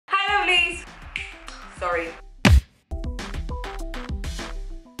Sorry.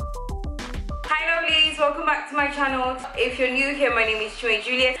 Hi lovelies, welcome back to my channel. If you're new here, my name is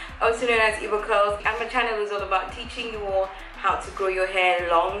Juliet, also known as Igbocurls, and my channel is all about teaching you all how to grow your hair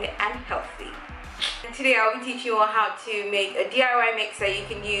long and healthy. And today I'll be teaching you all how to make a DIY mix that you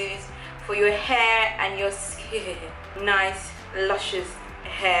can use for your hair and your skin. Nice, luscious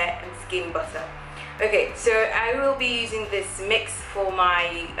hair and skin butter. Okay, so I will be using this mix for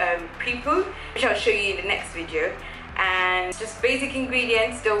my pre-poo, which I'll show you in the next video. And just basic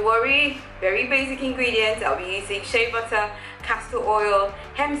ingredients, don't worry, very basic ingredients. I'll be using shea butter, castor oil,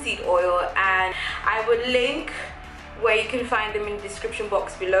 hemp seed oil, and I will link where you can find them in the description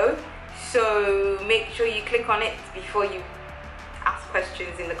box below. So make sure you click on it before you ask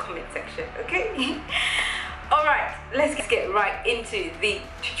questions in the comment section, okay? Alright, let's get right into the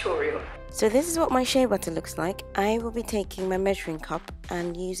tutorial. So this is what my shea butter looks like. I will be taking my measuring cup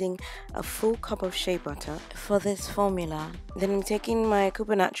and using a full cup of shea butter for this formula. Then I'm taking my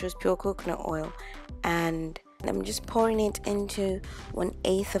Cooper Naturals pure coconut oil and I'm just pouring it into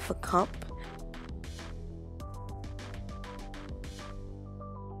 1/8 of a cup.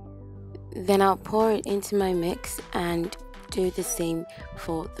 Then I'll pour it into my mix and do the same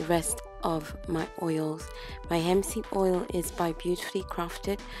for the rest of my oils. My hemp seed oil is by Beautifully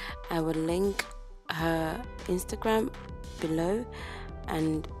Crafted. I will link her Instagram below,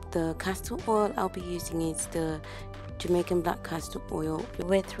 and the castor oil I'll be using is the Jamaican black castor oil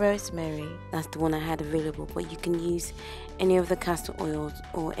with rosemary. That's the one I had available, but you can use any of the castor oils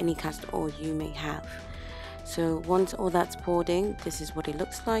or any castor oil you may have. So once all that's poured in, this is what it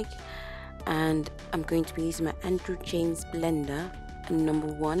looks like. And I'm going to be using my Andrew James blender, number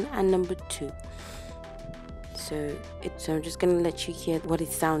 1 and number 2. So I'm just going to let you hear what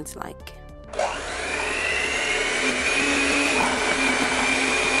it sounds like.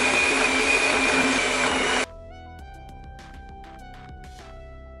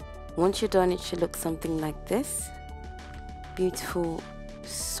 Once you're done, it should look something like this. Beautiful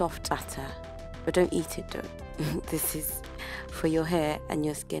soft batter, but don't eat it though. This is for your hair and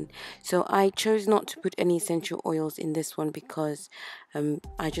your skin. So I chose not to put any essential oils in this one because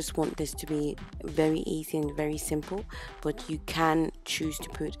I just want this to be very easy and very simple, but you can choose to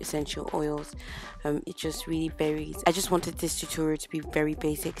put essential oils. It just really varies. I just wanted this tutorial to be very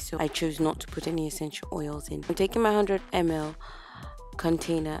basic, so I chose not to put any essential oils in. I'm taking my 100 ml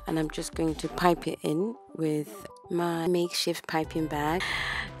container and I'm just going to pipe it in with my makeshift piping bag.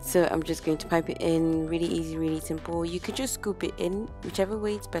 So I'm just going to pipe it in, really easy, really simple. You could just scoop it in, whichever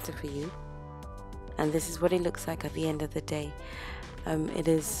way it's better for you. And this is what it looks like at the end of the day. It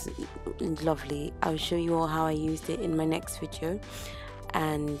is lovely. I'll show you all how I used it in my next video.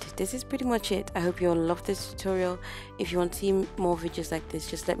 And this is pretty much it. I hope you all love this tutorial. If you want to see more videos like this,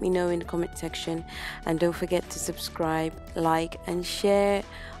 just let me know in the comment section, and don't forget to subscribe, like and share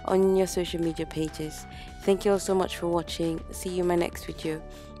on your social media pages. Thank you all so much for watching. See you in my next video.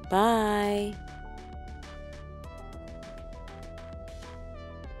 Bye.